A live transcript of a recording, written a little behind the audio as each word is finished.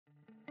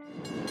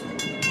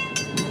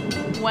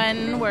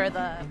When were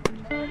the...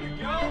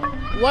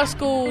 What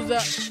schools...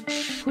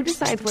 Who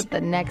decides what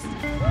the next...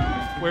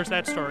 Where's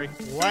that story?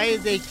 Why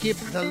they keep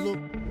the loop?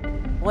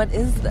 What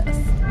is this?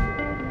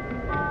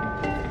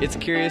 It's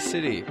Curious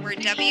City, where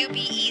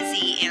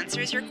WBEZ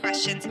answers your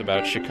questions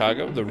about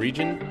Chicago, the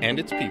region, and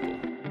its people.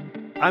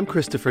 I'm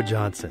Christopher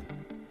Johnson.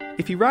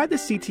 If you ride the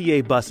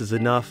CTA buses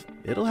enough,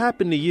 it'll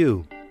happen to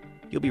you.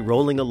 You'll be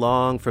rolling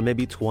along for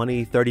maybe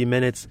 20, 30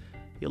 minutes.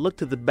 You'll look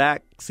to the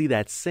back, see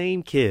that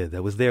same kid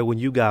that was there when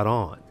you got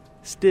on,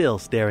 still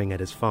staring at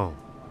his phone.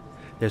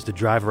 There's the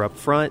driver up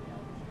front,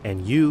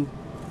 and you,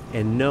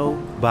 and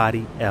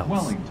nobody else.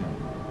 Wellington.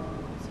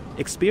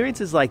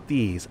 Experiences like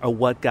these are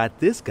what got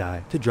this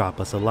guy to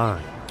drop us a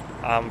line.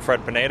 I'm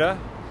Fred Pineda.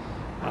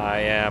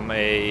 I am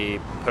a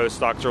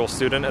postdoctoral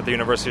student at the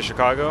University of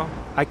Chicago.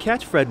 I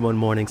catch Fred one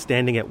morning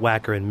standing at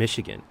Wacker in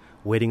Michigan,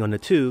 waiting on the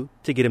 2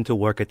 to get him to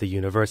work at the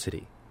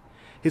university.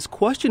 His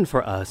question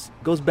for us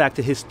goes back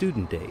to his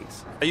student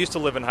days. I used to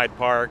live in Hyde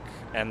Park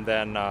and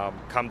then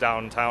come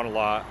downtown a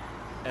lot.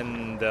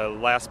 And the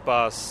last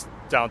bus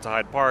down to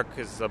Hyde Park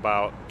is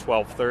about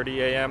 12:30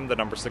 a.m., the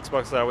number 6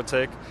 bus that I would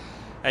take.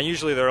 And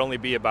usually there'll only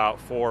be about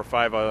 4 or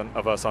 5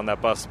 of us on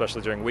that bus,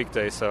 especially during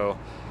weekdays. So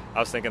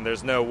I was thinking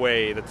there's no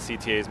way that the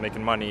CTA is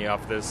making money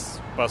off this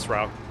bus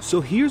route.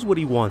 So here's what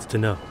he wants to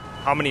know.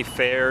 How many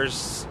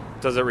fares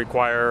does it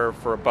require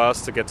for a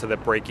bus to get to the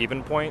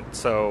break-even point?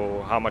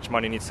 So how much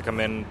money needs to come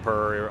in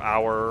per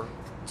hour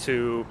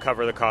to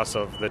cover the cost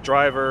of the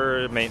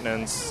driver,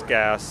 maintenance,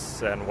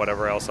 gas, and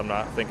whatever else I'm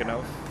not thinking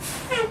of?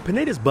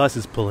 Pineda's bus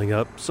is pulling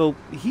up, so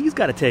he's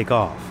got to take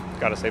off.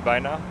 Got to say bye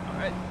now? All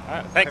right,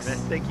 thanks. All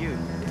right, thank you. All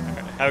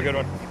right, have a good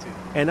one.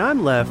 And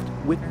I'm left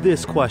with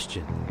this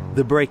question,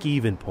 the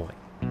break-even point.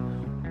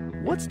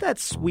 What's that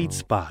sweet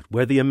spot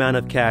where the amount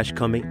of cash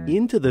coming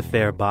into the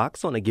fare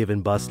box on a given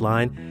bus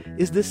line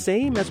is the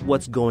same as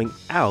what's going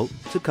out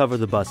to cover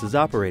the bus's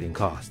operating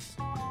costs?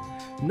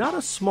 Not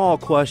a small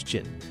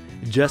question.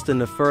 Just in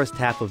the first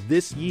half of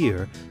this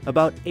year,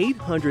 about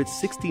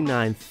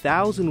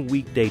 869,000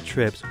 weekday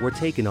trips were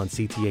taken on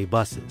CTA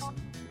buses.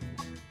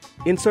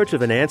 In search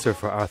of an answer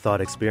for our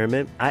thought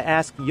experiment, I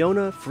asked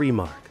Yona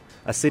Freemark,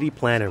 a city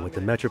planner with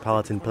the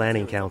Metropolitan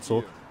Planning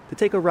Council, to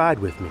take a ride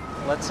with me.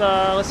 Let's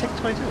take the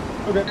 22.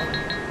 Okay.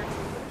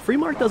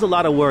 Freemark does a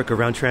lot of work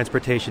around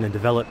transportation and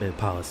development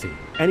policy,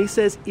 and he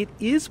says it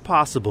is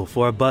possible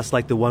for a bus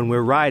like the one we're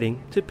riding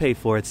to pay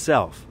for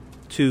itself,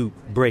 to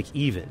break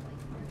even.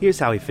 Here's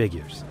how he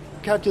figures.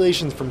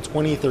 Calculations from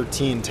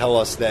 2013 tell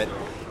us that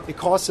it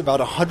costs about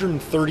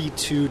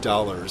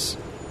 $132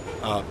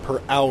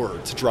 per hour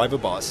to drive a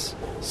bus.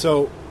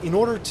 So in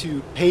order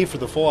to pay for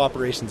the full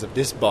operations of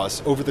this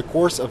bus over the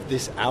course of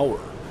this hour,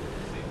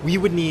 we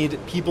would need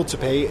people to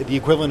pay the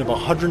equivalent of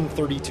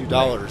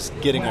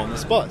 $132 getting on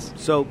this bus.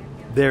 So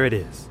there it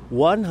is.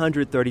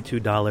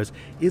 $132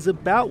 is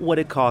about what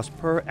it costs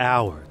per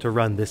hour to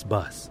run this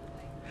bus.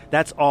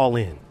 That's all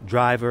in.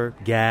 Driver,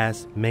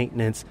 gas,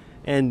 maintenance,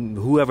 and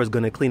whoever's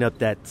going to clean up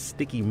that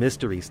sticky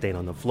mystery stain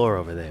on the floor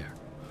over there.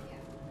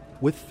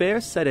 With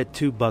fares set at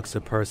 $2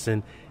 a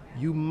person,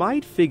 you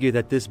might figure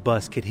that this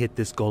bus could hit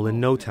this goal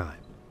in no time.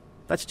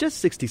 That's just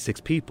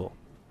 66 people.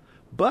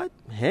 But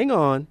hang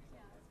on.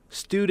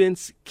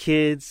 Students,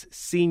 kids,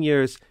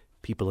 seniors,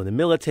 people in the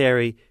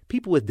military,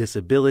 people with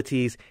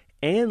disabilities,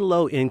 and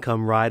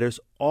low-income riders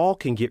all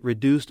can get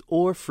reduced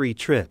or free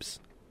trips.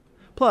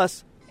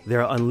 Plus,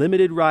 there are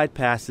unlimited ride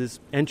passes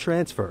and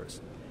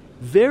transfers.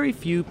 Very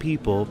few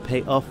people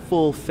pay a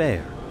full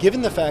fare.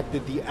 Given the fact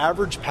that the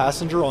average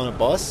passenger on a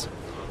bus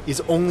is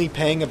only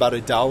paying about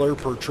 $1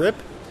 per trip,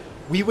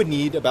 we would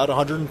need about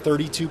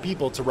 132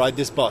 people to ride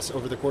this bus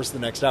over the course of the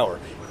next hour.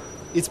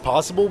 It's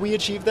possible we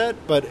achieve that,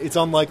 but it's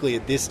unlikely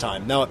at this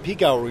time. Now, at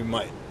peak hour, we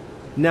might.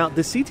 Now,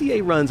 the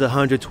CTA runs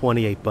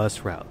 128 bus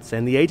routes,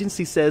 and the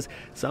agency says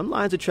some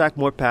lines attract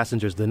more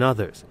passengers than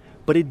others,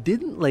 but it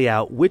didn't lay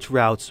out which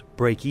routes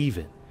break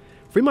even.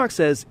 Freemark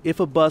says if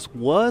a bus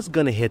was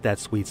going to hit that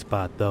sweet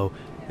spot, though,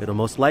 it'll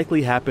most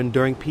likely happen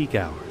during peak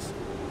hours.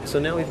 So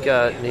now we've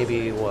got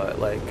maybe, what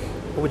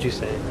would you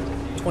say?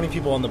 20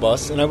 people on the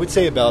bus, and I would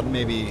say about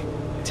maybe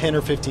 10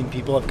 or 15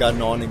 people have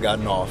gotten on and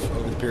gotten off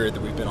over the period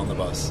that we've been on the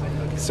bus.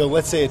 So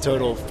let's say a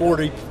total of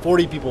 40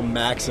 people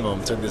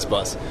maximum took this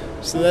bus.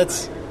 So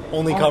that's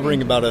only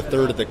covering about a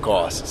third of the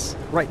costs.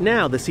 Right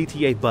now, the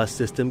CTA bus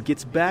system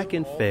gets back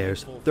in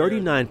fares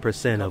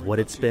 39% of what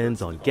it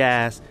spends on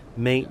gas,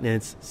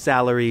 maintenance,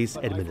 salaries,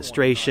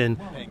 administration.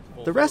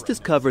 The rest is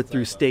covered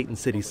through state and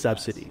city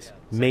subsidies,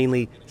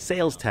 mainly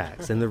sales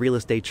tax and the real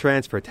estate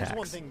transfer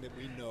tax.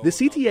 The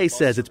CTA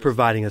says it's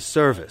providing a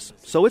service,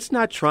 so it's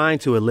not trying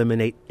to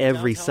eliminate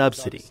every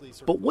subsidy.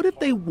 But what if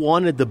they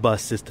wanted the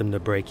bus system to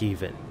break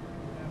even?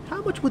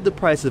 How much would the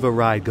price of a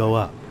ride go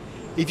up?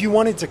 If you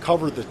wanted to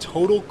cover the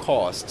total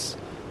costs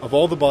of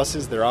all the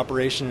buses, their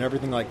operation and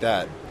everything like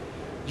that,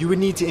 you would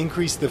need to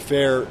increase the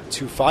fare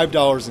to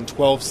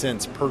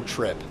 $5.12 per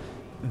trip.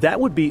 That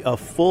would be a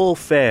full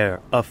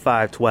fare of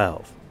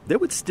 $5.12. There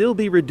would still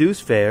be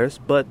reduced fares,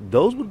 but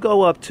those would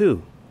go up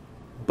too.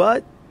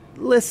 But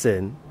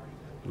listen.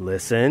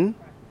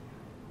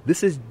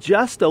 This is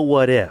just a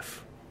what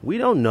if. We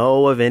don't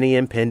know of any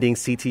impending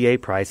CTA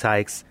price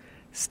hikes.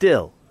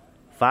 Still,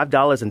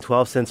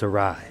 $5.12 a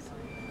ride.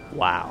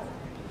 Wow.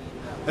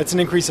 That's an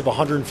increase of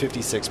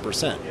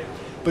 156%.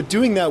 But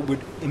doing that would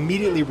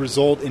immediately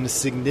result in a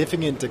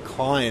significant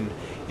decline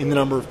in the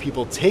number of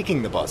people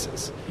taking the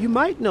buses. You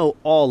might know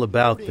all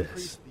about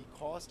this.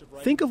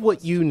 Think of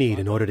what you need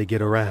in order to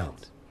get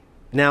around.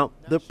 Now,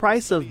 the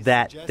price of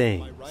that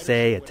thing,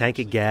 say a tank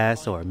of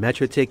gas or a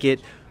metro ticket,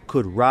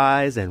 could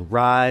rise and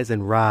rise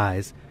and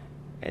rise,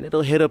 and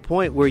it'll hit a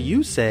point where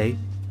you say,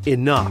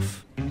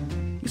 enough.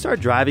 You start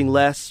driving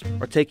less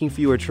or taking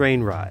fewer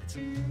train rides.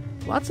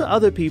 Lots of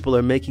other people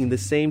are making the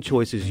same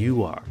choices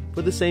you are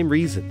for the same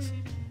reasons.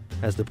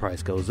 As the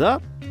price goes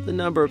up, the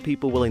number of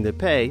people willing to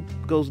pay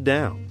goes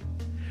down.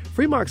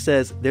 Freemark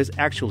says there's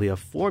actually a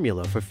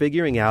formula for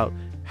figuring out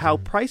how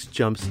price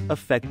jumps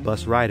affect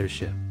bus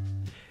ridership.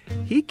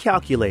 He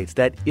calculates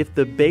that if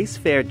the base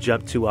fare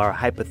jumped to our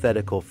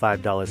hypothetical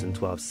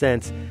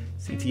 $5.12,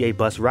 CTA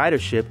bus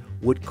ridership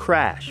would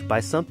crash by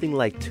something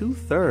like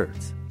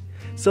 2/3.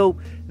 So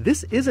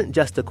this isn't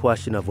just a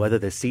question of whether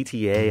the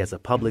CTA as a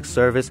public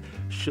service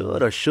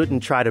should or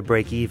shouldn't try to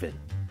break even.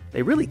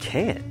 They really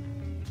can't.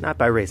 Not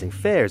by raising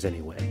fares,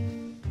 anyway.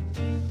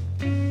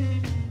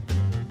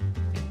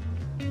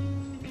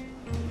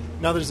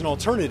 Now there's an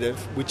alternative,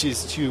 which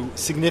is to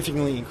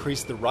significantly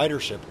increase the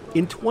ridership.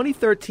 In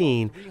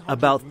 2013,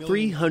 about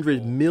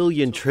 300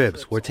 million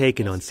trips were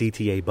taken on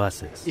CTA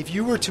buses. If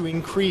you were to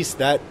increase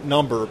that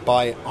number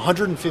by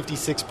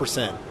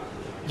 156%,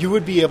 you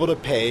would be able to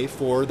pay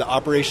for the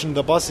operation of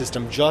the bus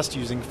system just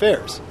using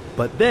fares.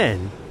 But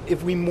then,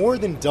 if we more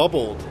than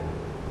doubled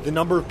the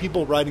number of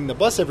people riding the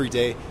bus every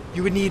day,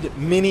 you would need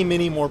many,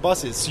 many more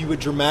buses. So you would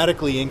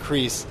dramatically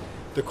increase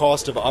the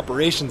cost of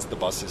operations of the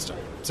bus system.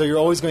 So you're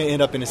always going to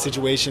end up in a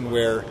situation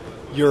where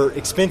your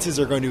expenses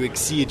are going to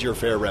exceed your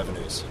fare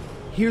revenues.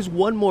 Here's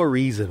one more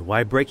reason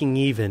why breaking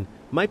even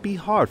might be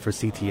hard for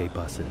CTA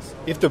buses.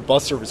 If the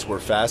bus service were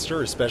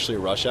faster, especially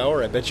rush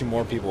hour, I bet you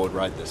more people would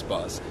ride this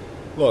bus.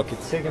 Look,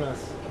 it's taken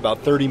us about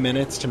 30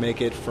 minutes to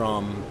make it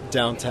from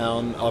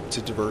downtown up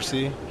to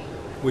Diversity,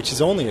 which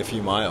is only a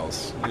few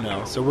miles,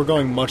 So we're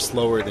going much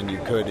slower than you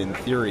could in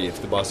theory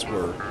if the bus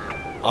were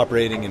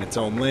operating in its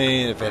own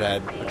lane, if it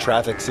had a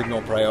traffic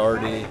signal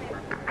priority.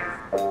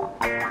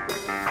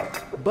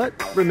 But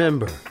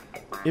remember,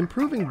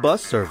 improving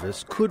bus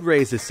service could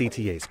raise the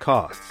CTA's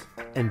costs,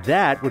 and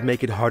that would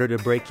make it harder to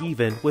break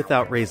even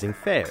without raising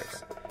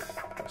fares.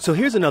 So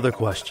here's another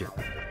question.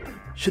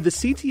 Should the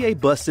CTA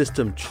bus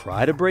system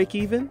try to break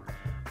even?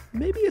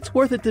 Maybe it's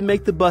worth it to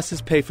make the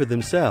buses pay for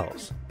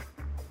themselves.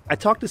 I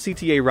talked to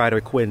CTA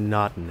rider Quinn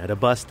Naughton at a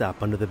bus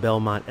stop under the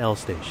Belmont L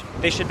station.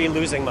 They should be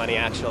losing money,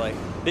 actually.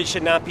 It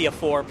should not be a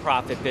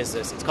for-profit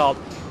business. It's called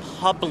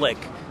public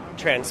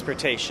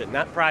transportation,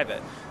 not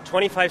private.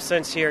 25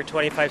 cents here,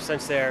 25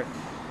 cents there.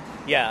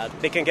 Yeah,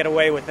 they can get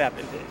away with that.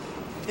 But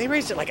if they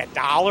raised it like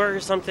 $1 or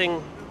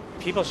something,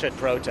 people should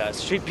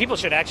protest. People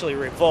should actually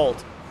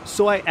revolt.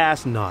 So I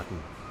asked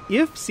Naughton,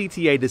 if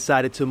CTA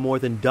decided to more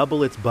than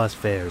double its bus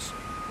fares,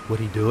 would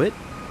he do it?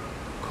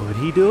 Could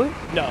he do it?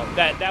 No,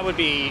 that would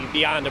be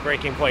beyond a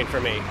breaking point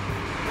for me.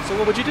 So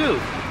what would you do?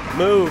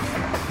 Move.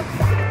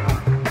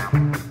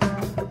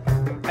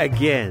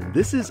 Again,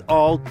 this is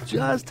all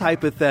just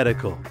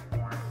hypothetical.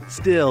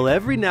 Still,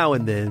 every now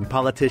and then,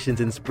 politicians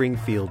in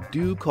Springfield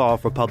do call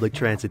for public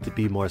transit to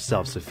be more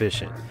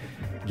self-sufficient.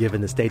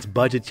 Given the state's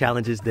budget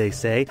challenges, they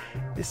say,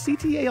 the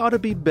CTA ought to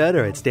be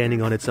better at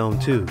standing on its own,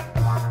 too.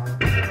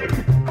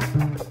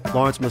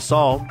 Lawrence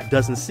Masal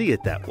doesn't see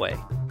it that way.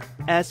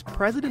 As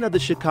president of the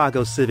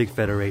Chicago Civic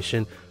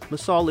Federation,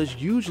 Masal is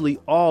usually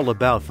all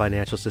about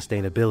financial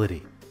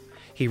sustainability.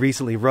 He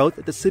recently wrote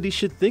that the city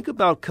should think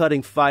about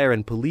cutting fire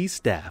and police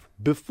staff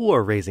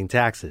before raising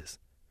taxes.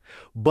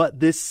 But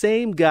this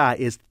same guy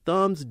is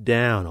thumbs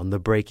down on the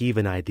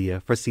break-even idea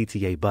for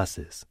CTA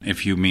buses.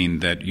 If you mean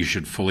that you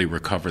should fully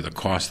recover the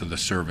cost of the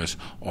service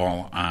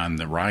all on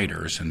the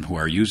riders and who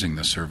are using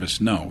the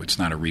service, no, it's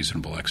not a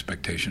reasonable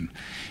expectation.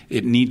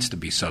 It needs to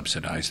be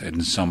subsidized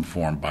in some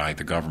form by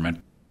the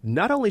government.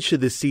 Not only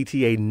should the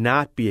CTA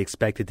not be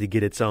expected to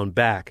get its own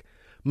back,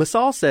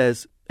 Masal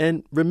says,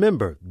 and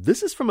remember,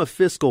 this is from a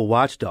fiscal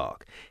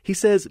watchdog, he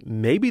says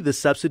maybe the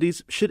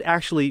subsidies should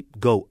actually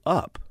go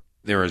up.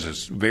 There is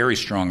a very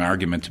strong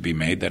argument to be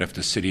made that if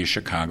the city of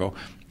Chicago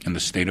and the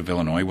state of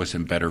Illinois was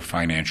in better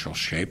financial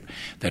shape,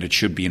 that it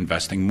should be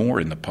investing more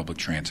in the public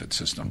transit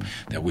system,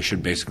 that we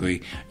should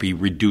basically be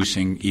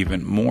reducing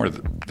even more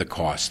the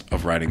cost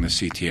of riding the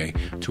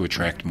CTA to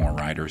attract more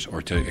riders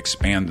or to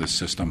expand the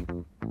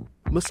system.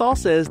 Masal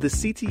says the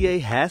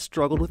CTA has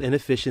struggled with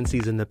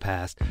inefficiencies in the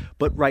past,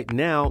 but right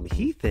now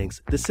he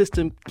thinks the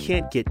system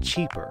can't get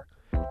cheaper.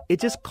 It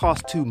just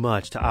costs too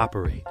much to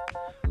operate.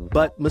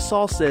 But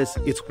Masal says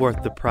it's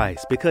worth the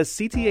price because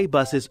CTA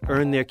buses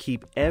earn their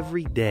keep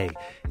every day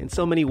in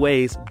so many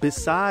ways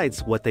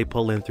besides what they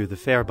pull in through the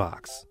fare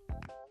box.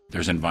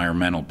 There's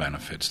environmental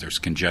benefits. There's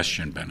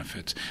congestion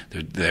benefits.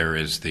 There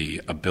is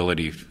the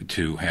ability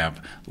to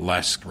have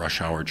less rush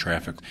hour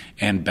traffic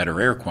and better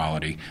air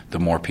quality the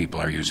more people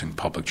are using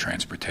public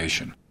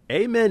transportation.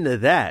 Amen to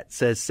that,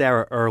 says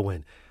Sarah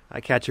Irwin. I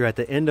catch her at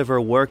the end of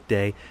her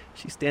workday.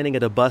 She's standing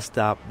at a bus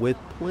stop with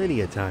plenty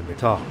of time to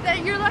talk.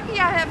 You're lucky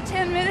I have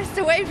 10 minutes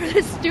to wait for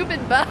this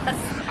stupid bus.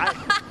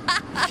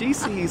 She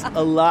sees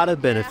a lot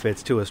of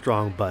benefits to a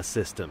strong bus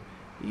system,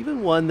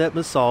 even one that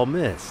Masal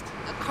missed.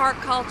 Car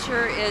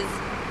culture is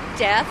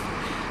death.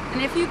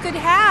 And if you could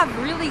have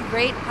really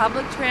great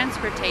public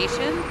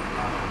transportation,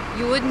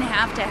 you wouldn't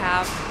have to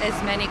have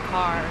as many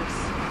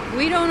cars.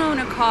 We don't own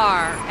a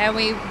car, and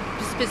we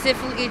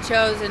specifically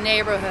chose a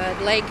neighborhood,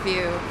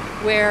 Lakeview,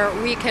 where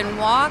we can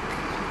walk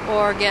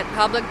or get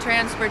public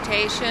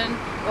transportation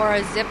or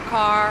a zip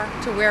car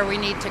to where we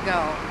need to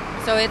go.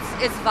 So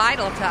it's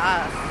vital to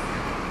us.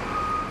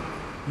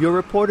 Your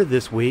reporter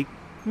this week,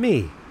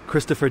 me,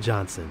 Christopher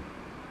Johnson.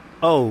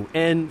 Oh,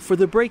 and for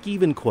the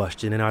break-even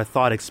question in our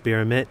thought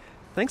experiment,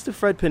 thanks to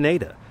Fred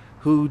Pineda,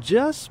 who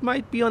just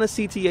might be on a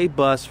CTA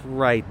bus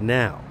right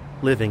now,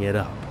 living it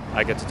up.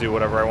 I get to do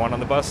whatever I want on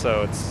the bus,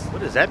 so it's...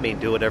 What does that mean,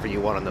 do whatever you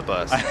want on the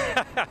bus?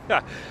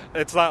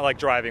 It's not like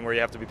driving where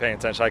you have to be paying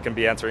attention. I can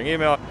be answering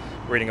email,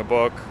 reading a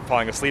book,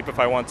 falling asleep if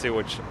I want to,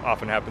 which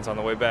often happens on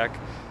the way back.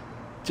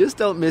 Just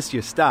don't miss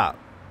your stop.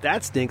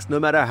 That stinks no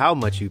matter how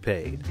much you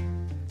paid.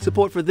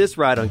 Support for this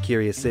ride on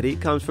Curious City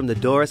comes from the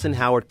Doris and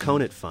Howard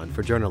Conant Fund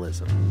for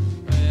Journalism.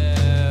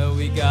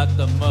 We got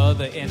the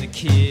mother and the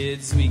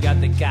kids. We got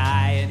the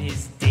guy and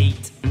his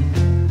date.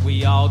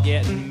 We all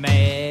getting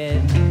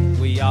mad.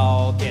 We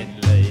all getting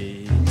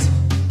late.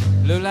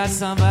 Look like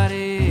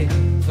somebody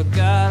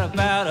forgot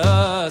about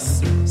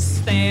us.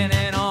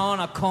 Standing on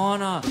a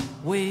corner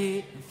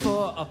waiting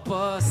for a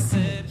bus.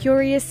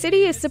 Curious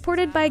City is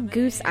supported by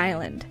Goose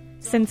Island.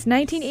 Since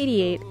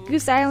 1988,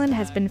 Goose Island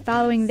has been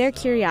following their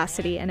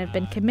curiosity and have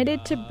been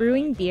committed to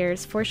brewing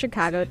beers for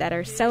Chicago that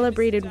are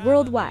celebrated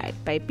worldwide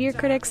by beer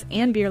critics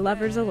and beer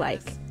lovers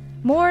alike.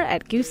 More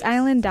at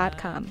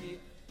gooseisland.com.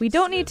 We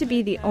don't need to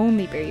be the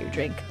only beer you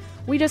drink.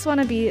 We just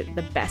want to be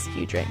the best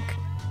you drink.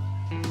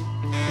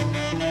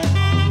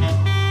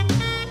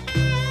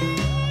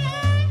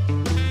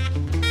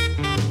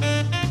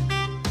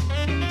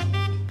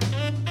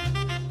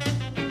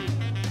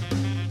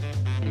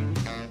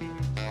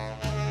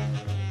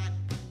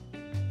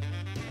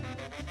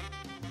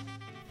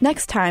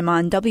 Next time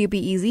on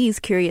WBEZ's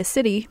Curious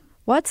City,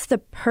 what's the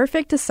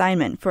perfect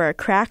assignment for a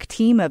crack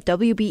team of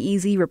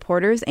WBEZ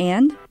reporters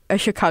and a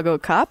Chicago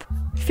cop?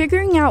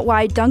 Figuring out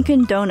why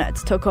Dunkin'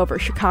 Donuts took over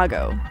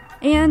Chicago,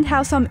 and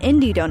how some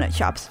indie donut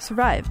shops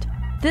survived.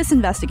 This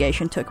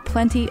investigation took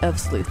plenty of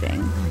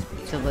sleuthing.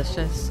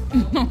 Delicious.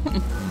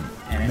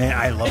 Man,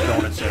 I love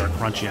donuts that are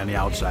crunchy on the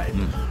outside.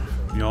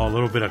 You know, a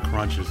little bit of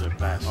crunch is the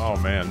best. Oh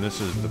man,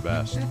 this is the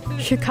best.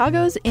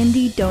 Chicago's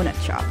indie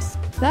donut shops.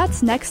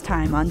 That's next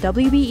time on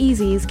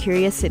WBEZ's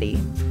Curious City.